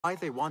why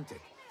they want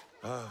it.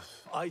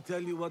 I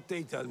tell you what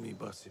they tell me,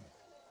 Basim.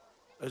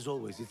 As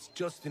always, it's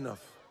just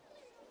enough.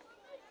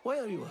 Why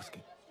are you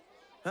asking?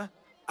 Huh?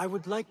 I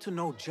would like to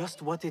know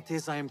just what it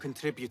is I am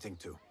contributing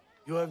to.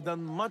 You have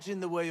done much in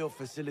the way of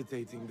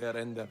facilitating their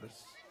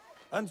endeavors.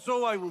 And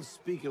so I will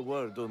speak a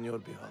word on your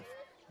behalf.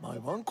 My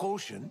one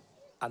caution,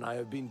 and I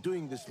have been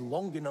doing this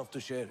long enough to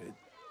share it,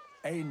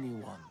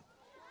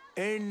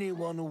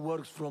 anyone who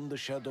works from the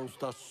shadows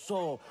does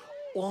so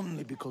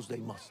only because they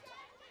must.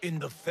 In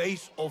the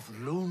face of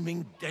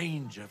looming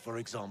danger, for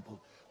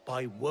example,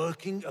 by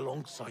working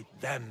alongside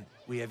them,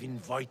 we have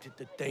invited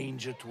the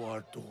danger to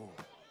our door.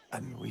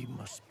 And we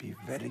must be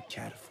very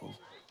careful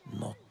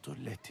not to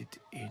let it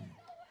in.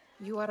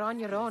 You are on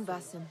your own,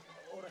 Basim.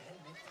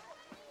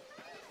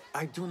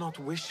 I do not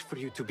wish for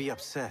you to be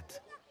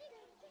upset.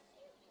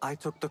 I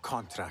took the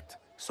contract,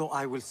 so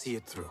I will see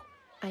it through.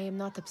 I am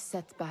not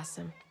upset,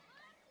 Basim.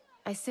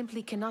 I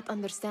simply cannot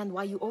understand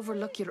why you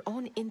overlook your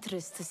own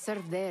interests to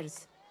serve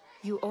theirs.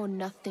 You owe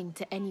nothing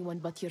to anyone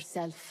but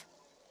yourself.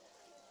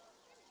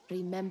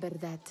 Remember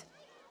that.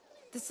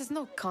 This is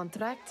no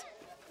contract.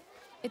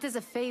 It is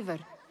a favor.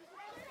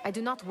 I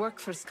do not work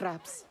for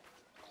scraps.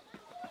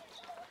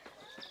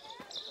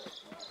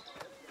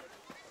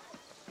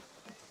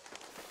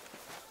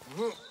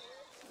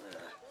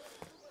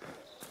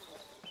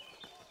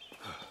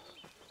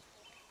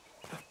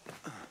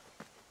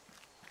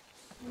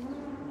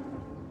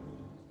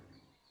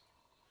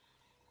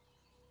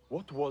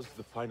 What was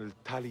the final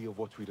tally of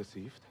what we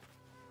received?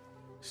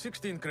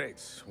 16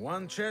 crates,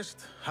 1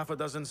 chest, half a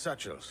dozen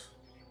satchels.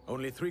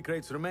 Only 3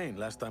 crates remain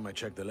last time I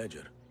checked the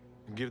ledger.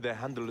 Give their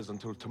handlers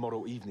until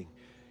tomorrow evening.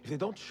 If they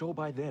don't show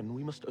by then,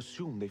 we must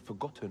assume they've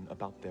forgotten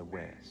about their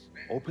wares.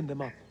 Open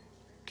them up.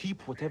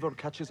 Keep whatever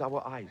catches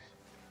our eyes.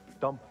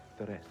 Dump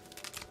the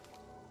rest.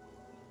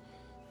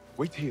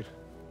 Wait here.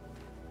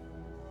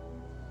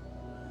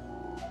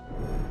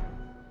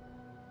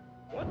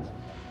 What?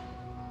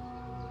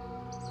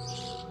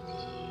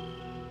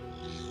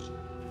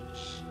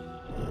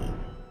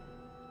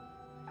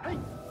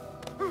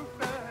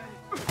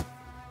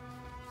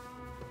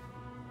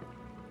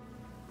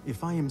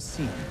 If I am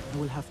seen, I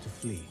will have to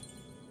flee.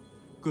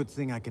 Good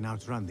thing I can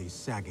outrun these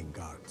sagging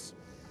guards.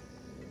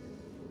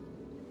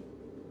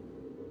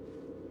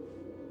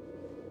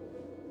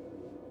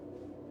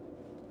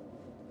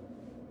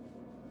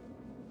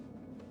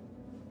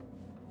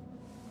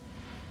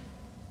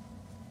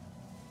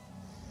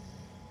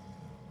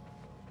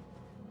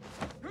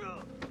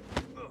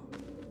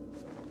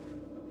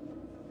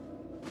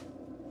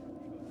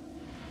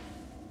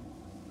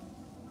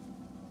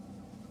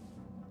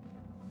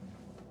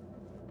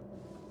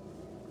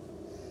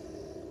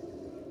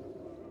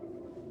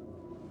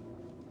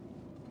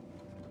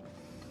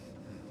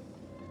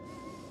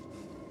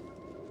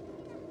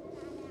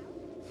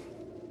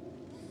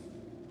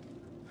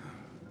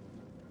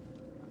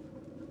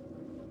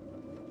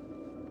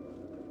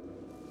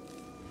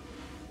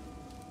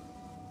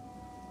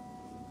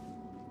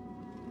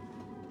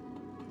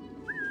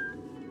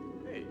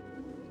 Hey,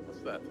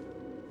 what's that?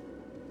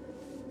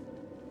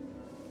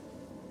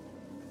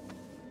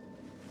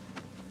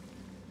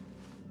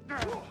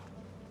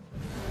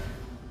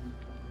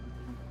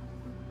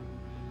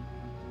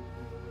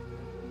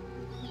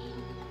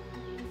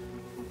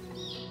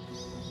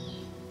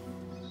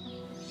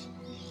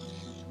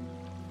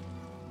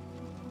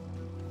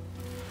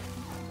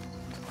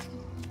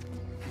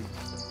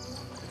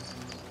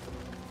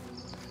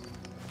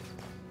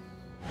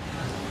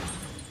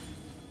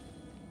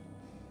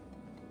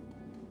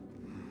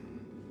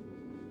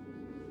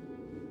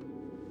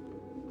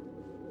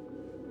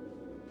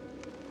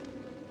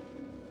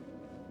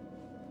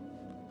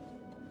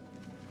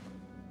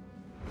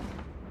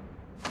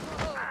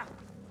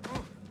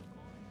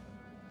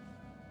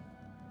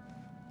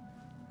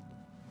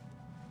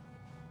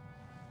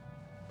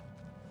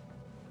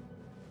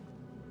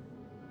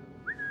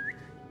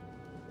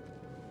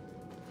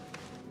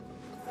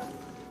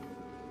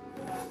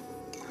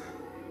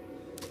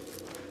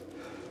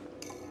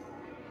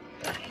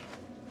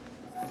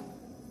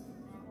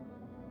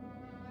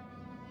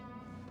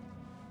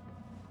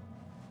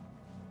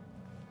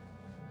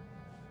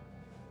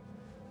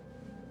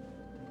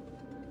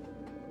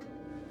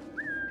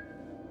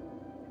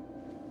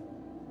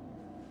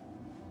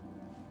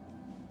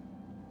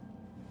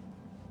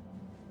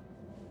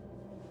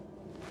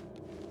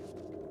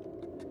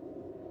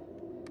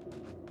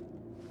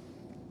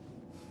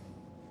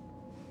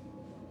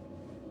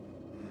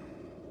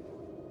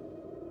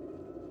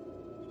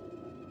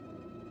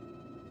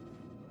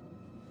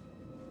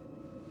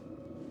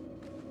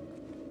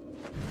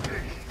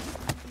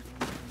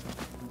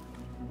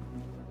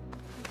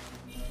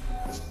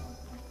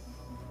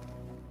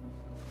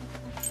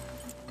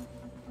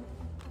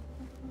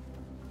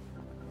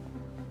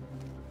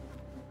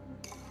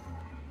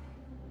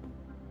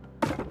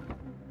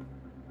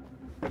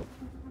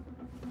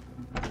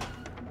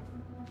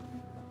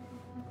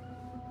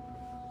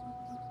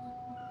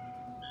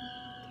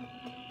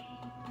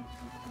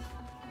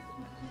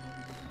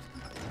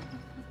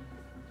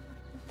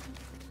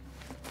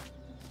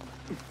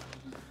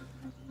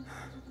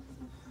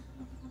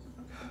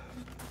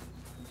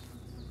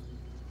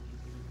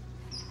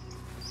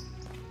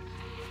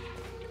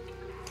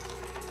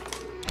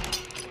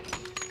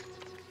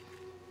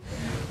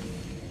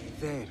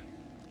 There.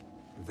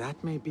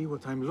 That may be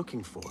what I'm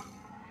looking for.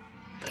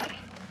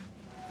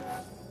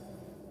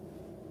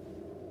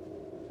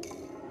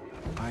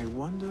 I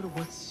wonder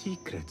what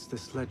secrets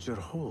this ledger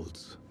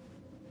holds.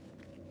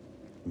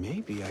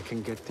 Maybe I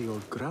can get the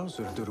old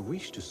grouser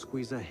Derwish to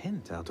squeeze a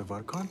hint out of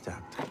our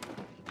contact.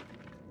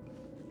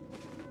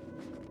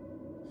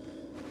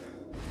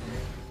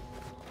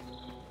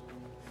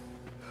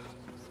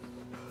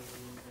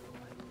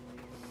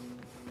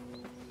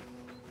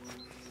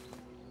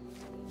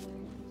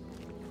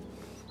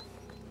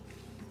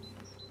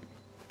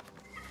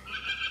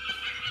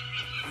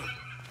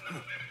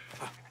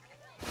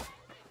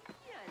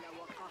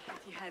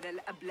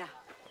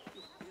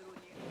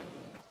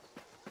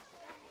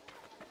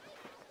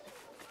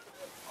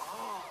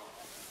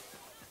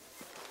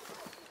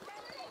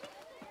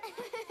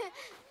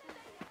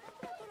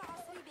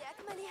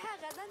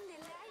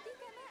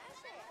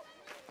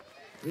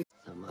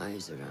 Some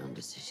eyes around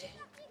the city.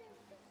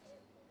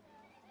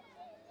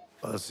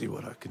 I'll see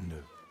what I can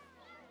do.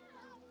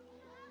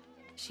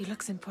 She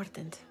looks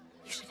important.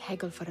 You should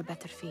haggle for a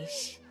better fee.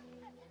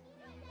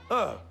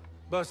 Ah,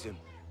 Basim,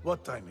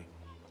 what timing?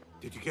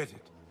 Did you get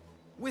it?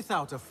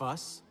 Without a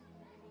fuss.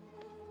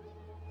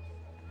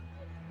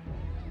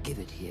 Give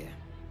it here.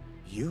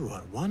 You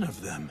are one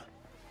of them.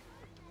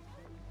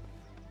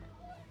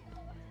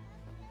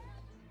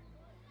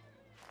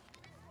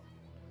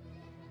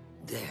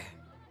 There.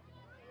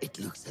 It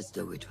looks as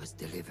though it was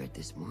delivered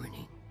this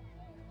morning.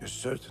 You're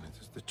certain it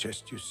is the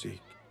chest you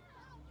seek?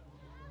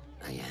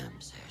 I am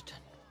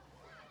certain.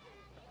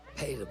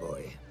 Pay the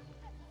boy.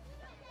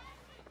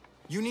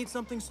 You need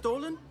something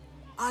stolen?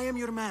 I am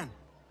your man.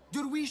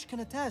 Derwish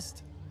can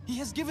attest. He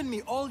has given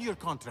me all your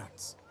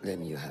contracts.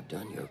 Then you have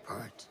done your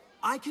part.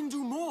 I can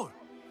do more.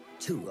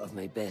 2 of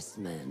my best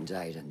men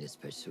died in this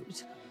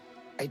pursuit.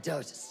 I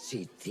doubt a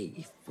street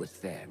thief would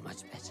fare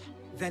much better.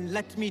 Then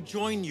let me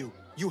join you.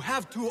 You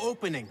have 2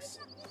 openings.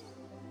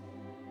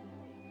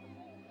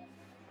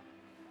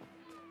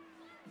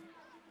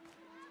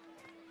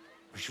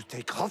 We should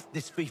take off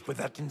this thief with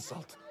that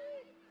insult.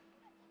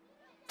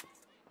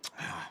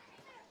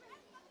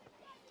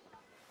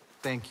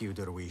 Thank you,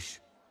 Derwish.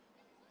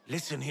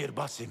 Listen here,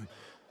 Basim.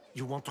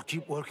 You want to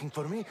keep working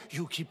for me?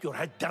 You keep your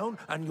head down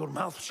and your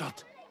mouth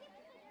shut.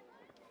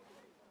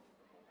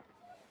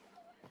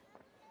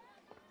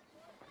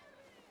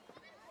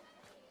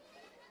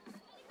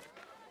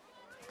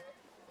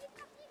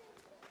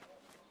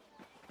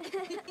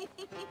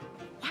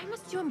 Why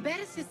must you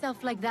embarrass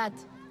yourself like that?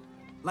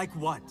 Like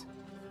what?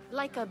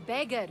 Like a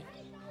beggar.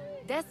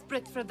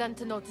 Desperate for them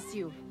to notice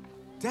you.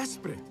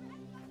 Desperate?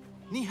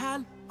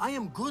 Nihal, I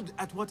am good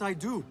at what I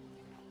do.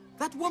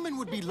 That woman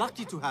would be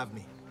lucky to have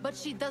me. But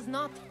she does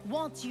not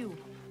want you.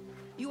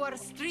 You are a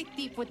street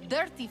thief with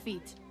dirty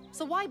feet.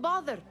 So why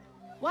bother?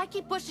 Why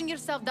keep pushing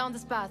yourself down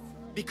this path?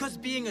 Because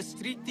being a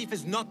street thief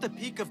is not the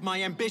peak of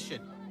my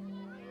ambition.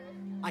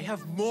 I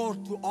have more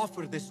to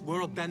offer this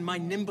world than my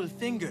nimble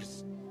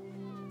fingers.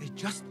 They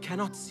just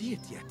cannot see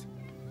it yet.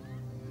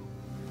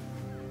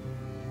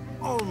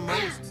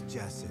 Almost,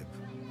 Jessup.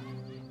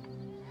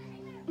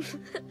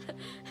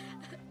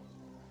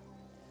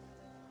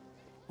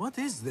 What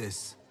is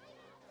this?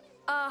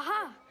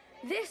 Aha!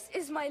 This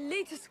is my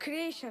latest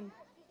creation.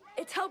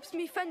 It helps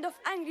me fend off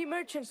angry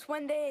merchants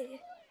when they...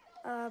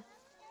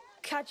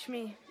 catch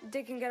me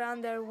digging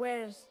around their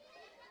wares.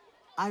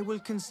 I will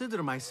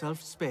consider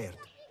myself spared.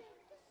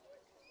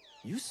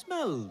 You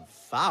smell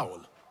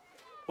foul.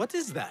 What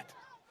is that?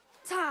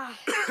 Ta!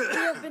 We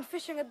have been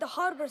fishing at the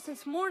harbor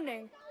since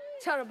morning.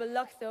 Terrible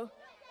luck, though.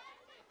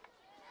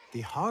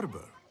 The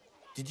harbor?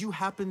 Did you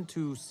happen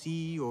to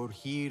see or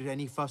hear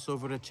any fuss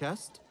over a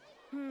chest?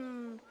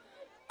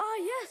 Ah,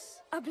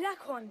 yes, a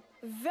black one.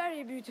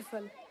 Very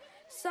beautiful.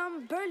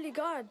 Some burly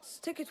guards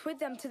took it with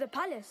them to the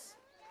palace.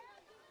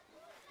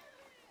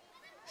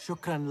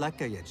 Shukran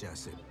laka, ya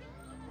Jasib.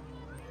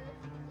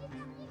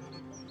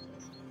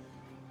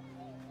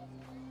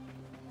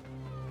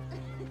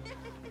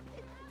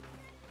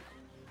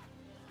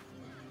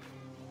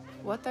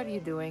 What are you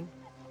doing?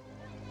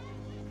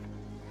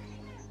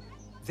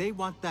 They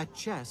want that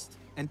chest,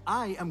 and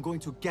I am going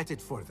to get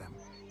it for them.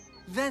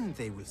 Then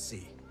they will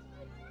see.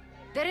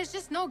 There is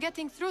just no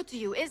getting through to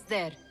you, is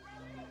there?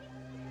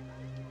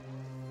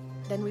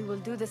 Then we will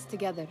do this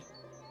together.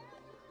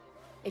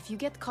 If you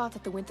get caught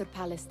at the Winter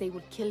Palace, they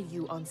will kill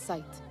you on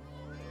sight.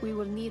 We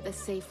will need a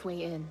safe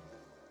way in.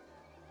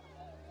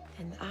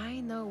 And I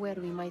know where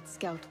we might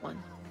scout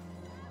one.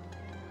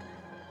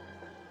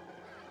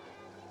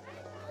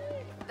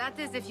 That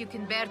is if you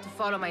can bear to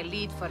follow my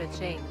lead for a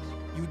change.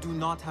 You do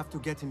not have to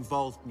get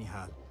involved,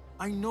 Nihal.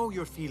 I know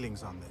your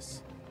feelings on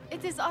this.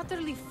 It is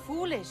utterly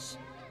foolish.